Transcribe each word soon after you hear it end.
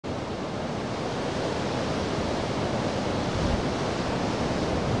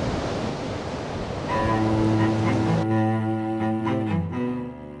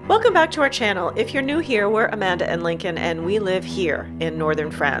Welcome back to our channel. If you're new here, we're Amanda and Lincoln, and we live here in northern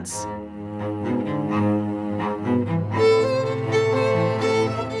France.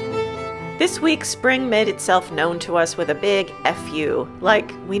 This week, spring made itself known to us with a big F you.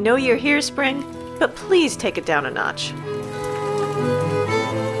 Like, we know you're here, spring, but please take it down a notch.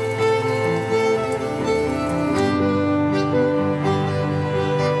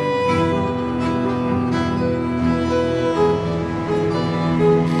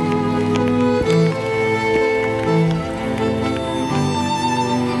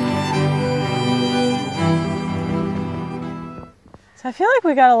 So I feel like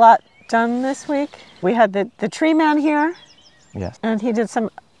we got a lot done this week. We had the tree man here. Yes. And he did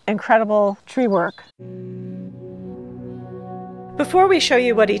some incredible tree work. Before we show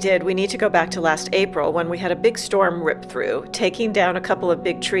you what he did, we need to go back to last April when we had a big storm rip through, taking down a couple of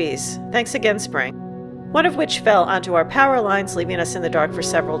big trees. Thanks again, spring. One of which fell onto our power lines, leaving us in the dark for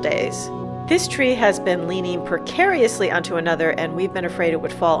several days. This tree has been leaning precariously onto another, and we've been afraid it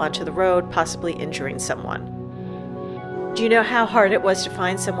would fall onto the road, possibly injuring someone. Do you know how hard it was to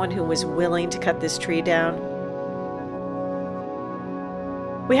find someone who was willing to cut this tree down?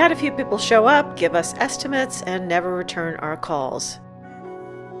 We had a few people show up, give us estimates, and never return our calls.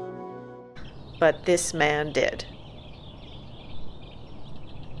 But this man did.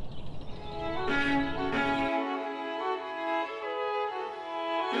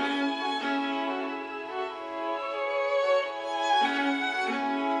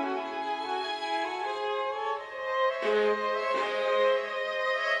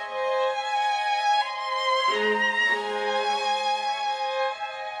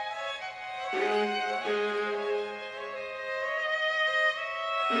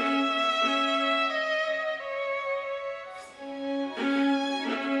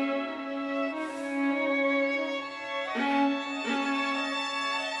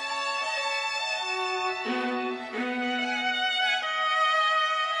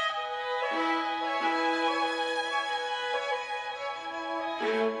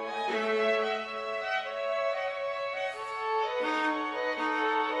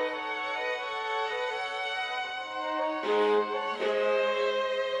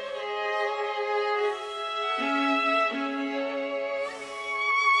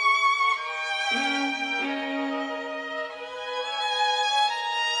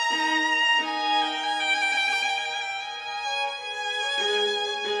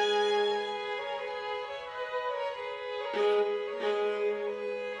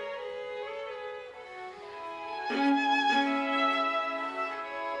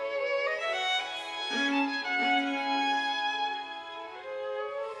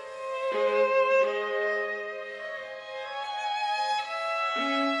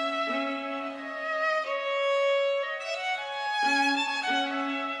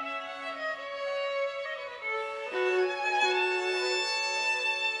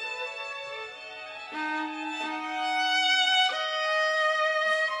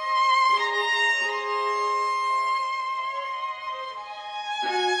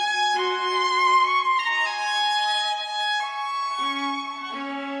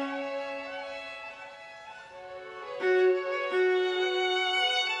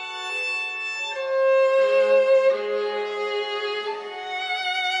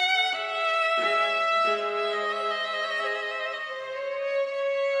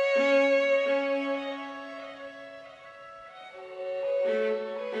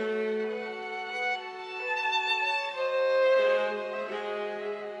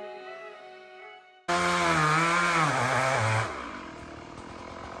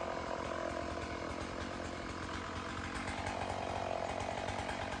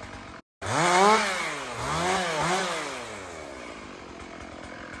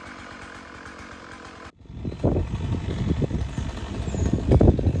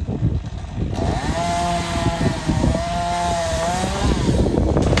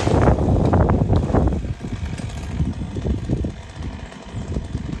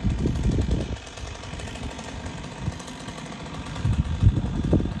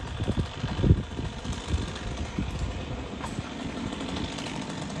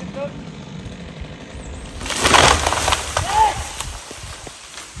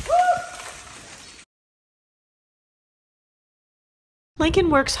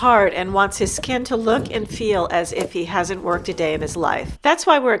 Lincoln works hard and wants his skin to look and feel as if he hasn't worked a day in his life. That's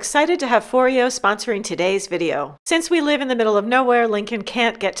why we're excited to have Foreo sponsoring today's video. Since we live in the middle of nowhere, Lincoln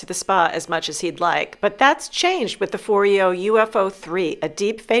can't get to the spa as much as he'd like, but that's changed with the Foreo UFO3, a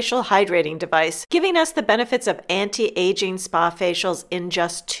deep facial hydrating device, giving us the benefits of anti-aging spa facials in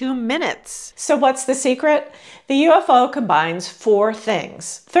just 2 minutes. So what's the secret? The UFO combines 4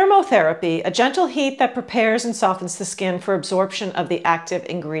 things. Thermotherapy, a gentle heat that prepares and softens the skin for absorption of the active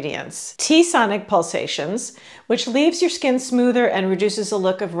ingredients. T-sonic pulsations, which leaves your skin smoother and reduces the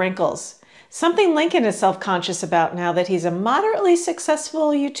look of wrinkles. Something Lincoln is self-conscious about now that he's a moderately successful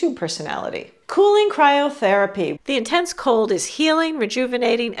YouTube personality. Cooling cryotherapy. The intense cold is healing,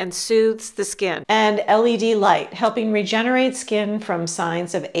 rejuvenating, and soothes the skin. And LED light, helping regenerate skin from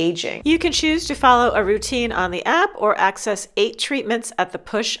signs of aging. You can choose to follow a routine on the app or access 8 treatments at the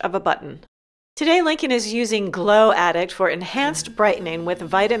push of a button. Today, Lincoln is using Glow Addict for enhanced brightening with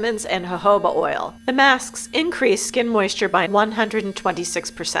vitamins and jojoba oil. The masks increase skin moisture by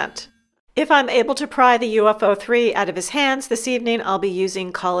 126%. If I'm able to pry the UFO3 out of his hands this evening, I'll be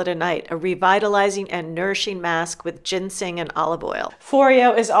using Call It a Night, a revitalizing and nourishing mask with ginseng and olive oil.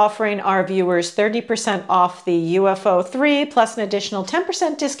 Foreo is offering our viewers 30% off the UFO3 plus an additional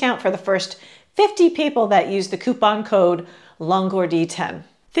 10% discount for the first 50 people that use the coupon code LONGORD10.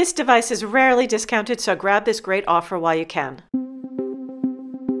 This device is rarely discounted, so grab this great offer while you can.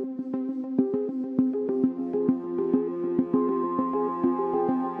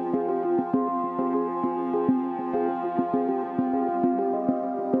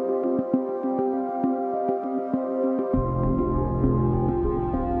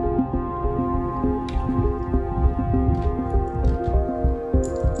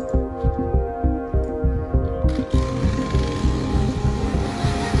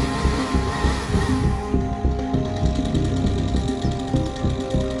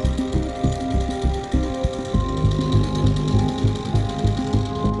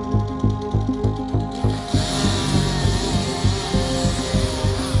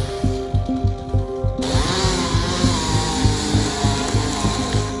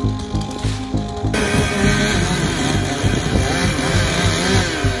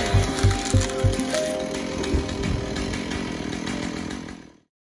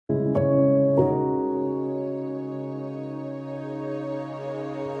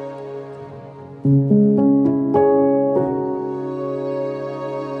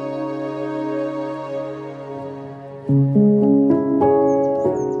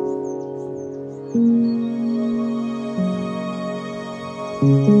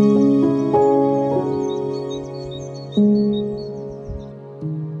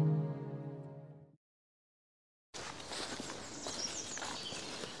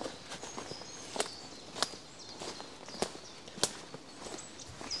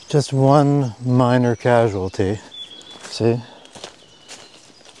 Just one minor casualty, see?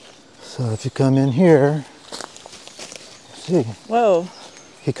 So if you come in here, see? Whoa.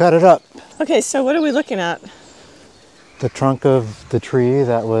 He cut it up. Okay, so what are we looking at? The trunk of the tree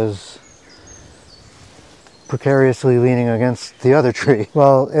that was precariously leaning against the other tree.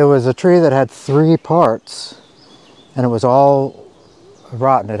 Well, it was a tree that had 3 parts, and it was all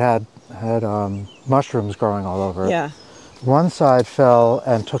rotten. It had mushrooms growing all over it. Yeah. One side fell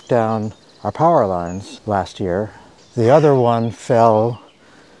and took down our power lines last year. The other one fell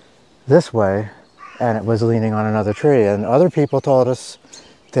this way, and it was leaning on another tree. And other people told us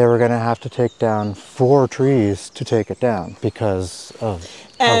they were going to have to take down 4 trees to take it down because of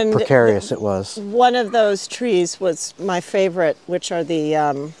how precarious it was. One of those trees was my favorite, which are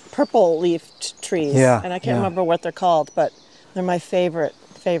the purple leafed trees. Yeah, and I can't remember what they're called, but they're my favorite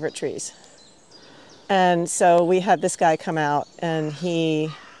trees. And so we had this guy come out, and he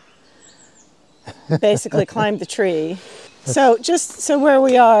basically climbed the tree. So where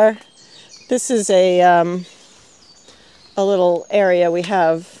we are, this is a little area we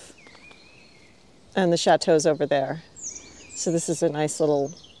have, and the chateau's over there. So this is a nice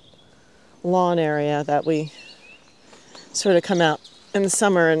little lawn area that we sort of come out in the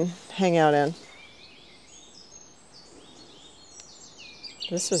summer and hang out in.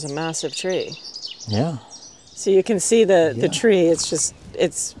 This was a massive tree. Yeah. So you can see the tree.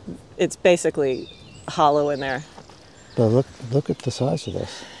 It's basically hollow in there. But look at the size of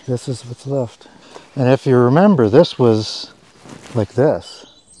this. This is what's left. And if you remember, this was like this.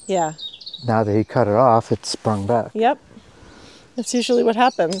 Yeah. Now that he cut it off, it sprung back. Yep. That's usually what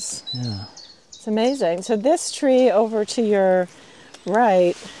happens. Yeah. It's amazing. So this tree over to your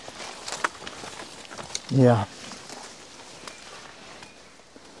right. Yeah.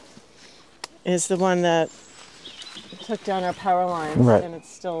 Is the one that took down our power lines, Right. and it's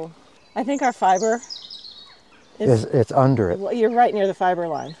still, I think our fiber is, It's under it. well, you're right near the fiber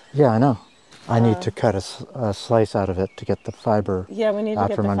line. Yeah, I know. I need to cut a slice out of it to get the fiber Yeah, we need to out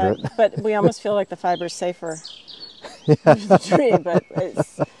get from the under fiber, it. but we almost feel like the fiber's safer under the tree, but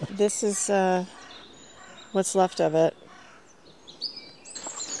this is what's left of it.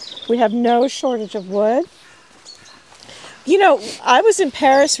 We have no shortage of wood. You know, I was in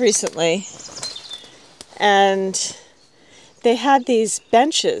Paris recently, and they had these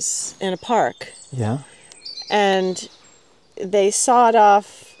benches in a park, Yeah. and they sawed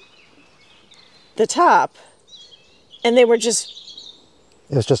off the top, and they were just,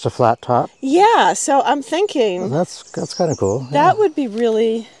 It's just a flat top. yeah, so I'm thinking That's kind of cool. that would be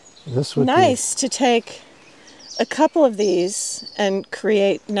really This would nice to take a couple of these and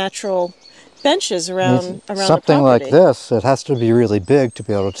create natural benches around the something like property. this. It has to be really big to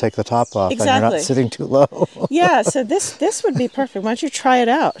be able to take the top off, and you're Exactly. not sitting too low. Yeah, so this would be perfect. Why don't you try it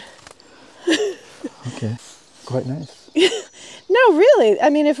out? Okay, quite nice. No, really. I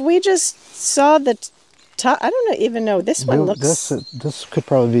mean, if we just saw the top, I don't even know. This one looks This could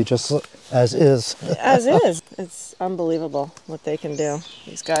probably be just as is. as is. It's unbelievable what they can do,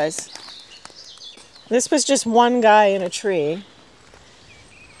 these guys. This was just one guy in a tree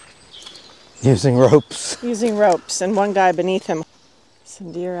Using ropes. using ropes and one guy beneath him.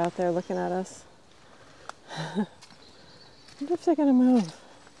 Some deer out there looking at us. I wonder if they're going to move.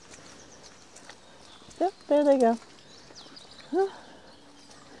 Yep, there they go. Huh.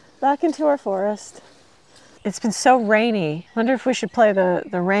 Back into our forest. It's been so rainy. Wonder if we should play the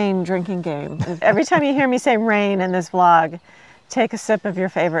rain drinking game. Every time you hear me say rain in this vlog, take a sip of your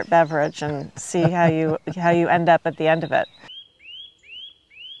favorite beverage and see how you end up at the end of it.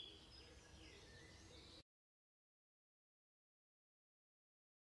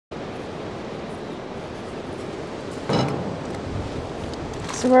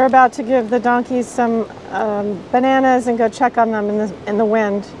 So we're about to give the donkeys some bananas and go check on them in the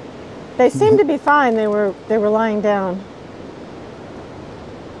wind. They seem to be fine. They were lying down.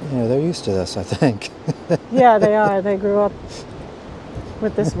 Yeah, they're used to this, I think. Yeah, they are. They grew up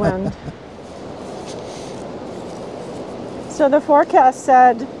with this wind. So the forecast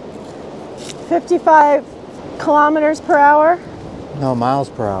said 55 kilometers per hour. No, miles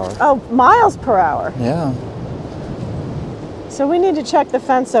per hour. Oh, miles per hour. Yeah. So we need to check the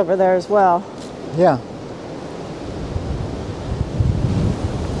fence over there as well. Yeah.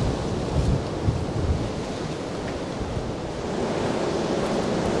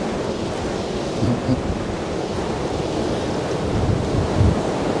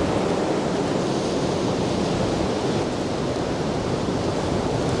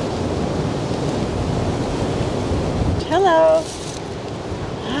 Hello.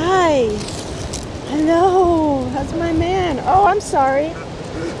 Hi. Hello. How's my man? Oh, I'm sorry.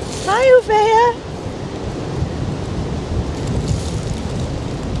 Hi, Uvea.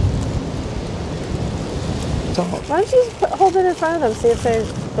 Why don't you hold it in front of them, see if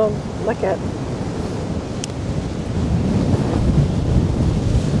they'll lick it.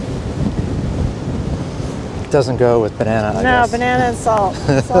 Doesn't go with banana, I guess. No, banana and salt.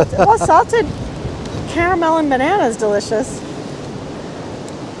 Salted. Well, salted caramel and banana is delicious.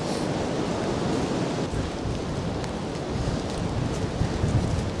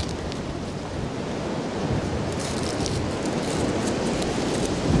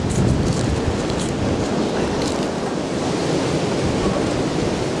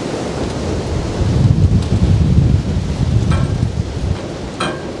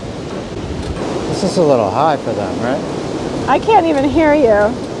 This is a little high for them, right? I can't even hear you.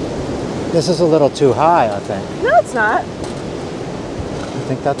 This is a little too high, I think. No, it's not. You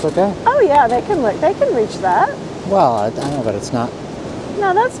think that's okay? Oh yeah, they can reach that. Well, I know, but it's not.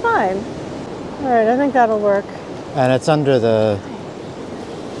 No, that's fine. All right, I think that'll work. And it's under the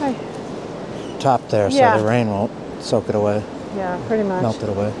Hi. top there, so Yeah. the rain won't soak it away, Yeah, pretty much. melt it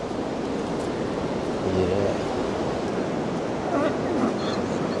away. Yeah.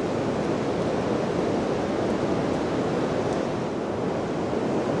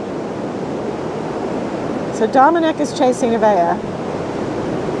 So Dominic is chasing Avea.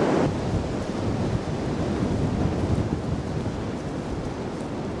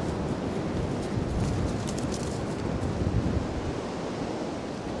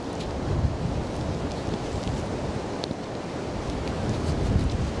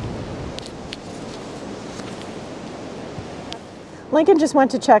 Lincoln just went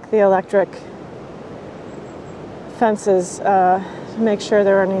to check the electric fences to make sure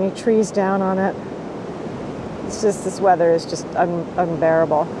there aren't any trees down on it. It's just, this weather is just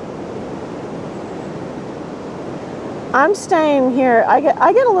unbearable. I'm staying here. I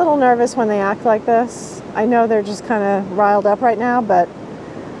get a little nervous when they act like this. I know they're just kind of riled up right now, but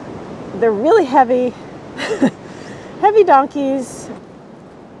they're really heavy, heavy donkeys.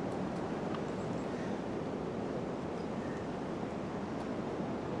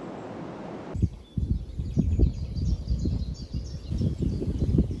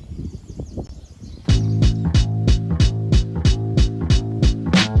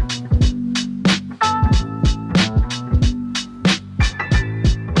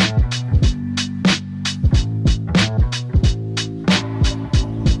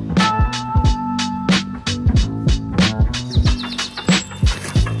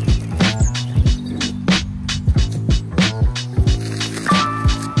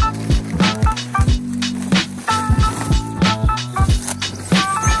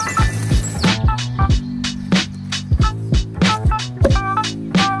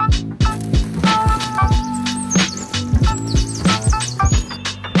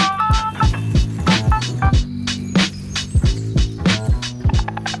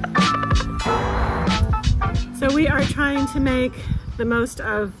 We are trying to make the most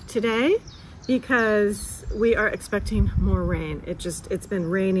of today because we are expecting more rain. It's been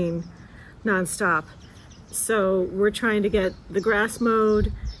raining nonstop. So we're trying to get the grass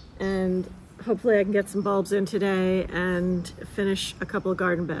mowed, and hopefully I can get some bulbs in today and finish a couple of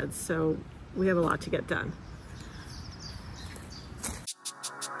garden beds. So we have a lot to get done.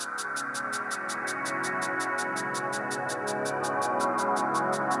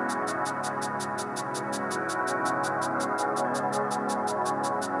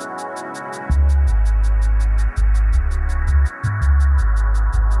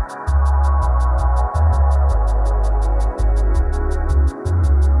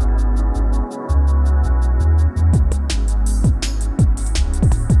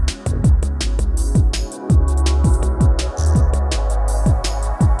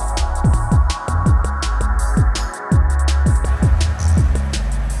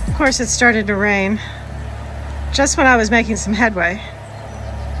 Of course, it started to rain just when I was making some headway.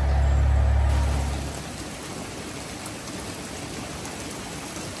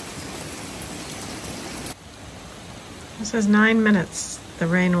 It says 9 minutes the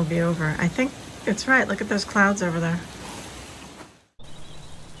rain will be over. I think it's right. Look at those clouds over there.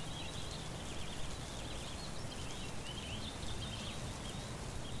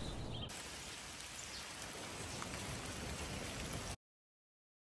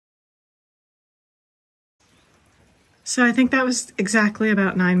 So I think that was exactly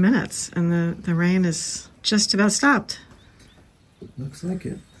about 9 minutes, and the rain is just about stopped. Looks like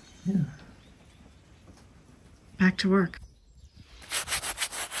it, yeah. Back to work.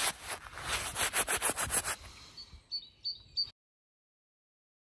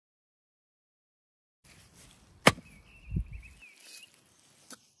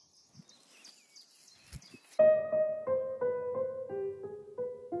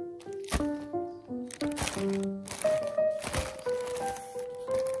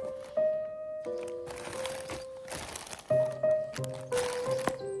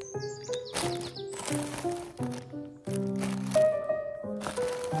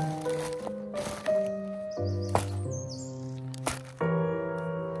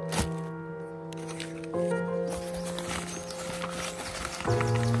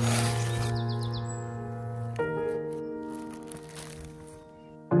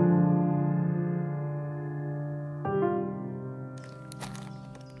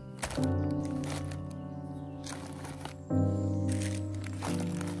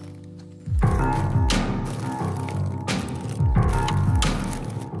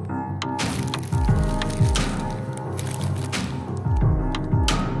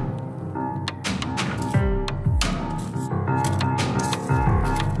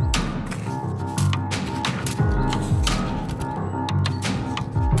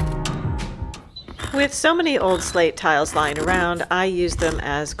 With so many old slate tiles lying around, I use them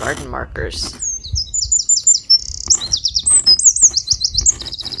as garden markers.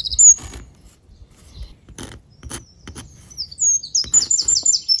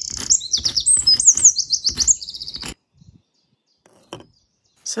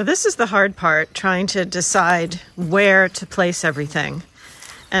 So this is the hard part, trying to decide where to place everything.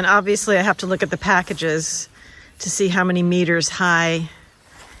 And obviously I have to look at the packages to see how many meters high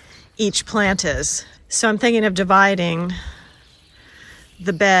each plant is. So I'm thinking of dividing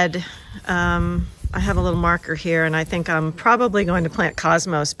the bed. I have a little marker here, and I think I'm probably going to plant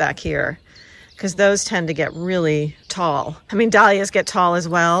cosmos back here because those tend to get really tall. I mean, dahlias get tall as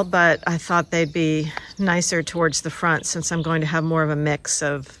well, but I thought they'd be nicer towards the front since I'm going to have more of a mix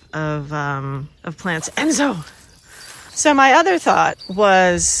of plants. Enzo! So my other thought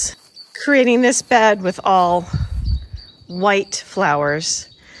was creating this bed with all white flowers,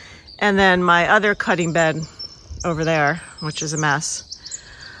 and then my other cutting bed over there, which is a mess,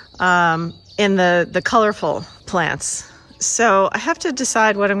 in the colorful plants. So I have to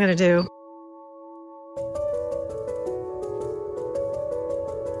decide what I'm going to do.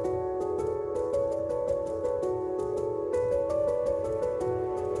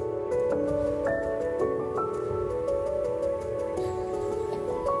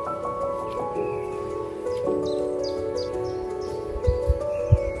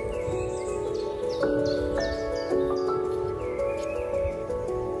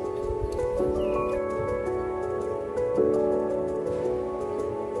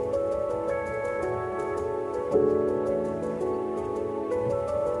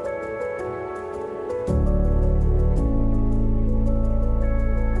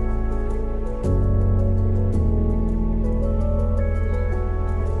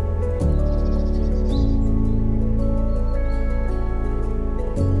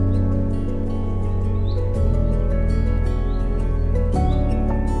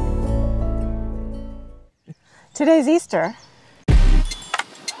 Today's Easter.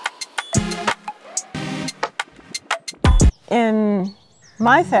 In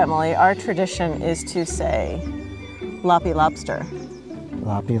my family, our tradition is to say Loppy Lobster.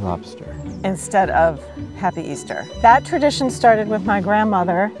 Loppy lobster. Instead of Happy Easter. That tradition started with my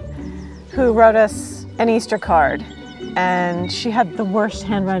grandmother, who wrote us an Easter card, and she had the worst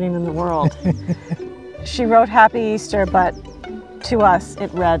handwriting in the world. She wrote Happy Easter, but to us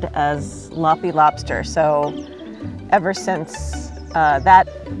it read as Loppy Lobster. So ever since that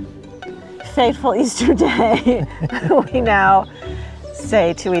fateful Easter day, we now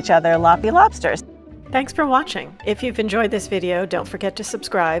say to each other Loppy Lobsters. Thanks for watching. If you've enjoyed this video, don't forget to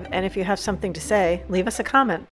subscribe, and if you have something to say, leave us a comment.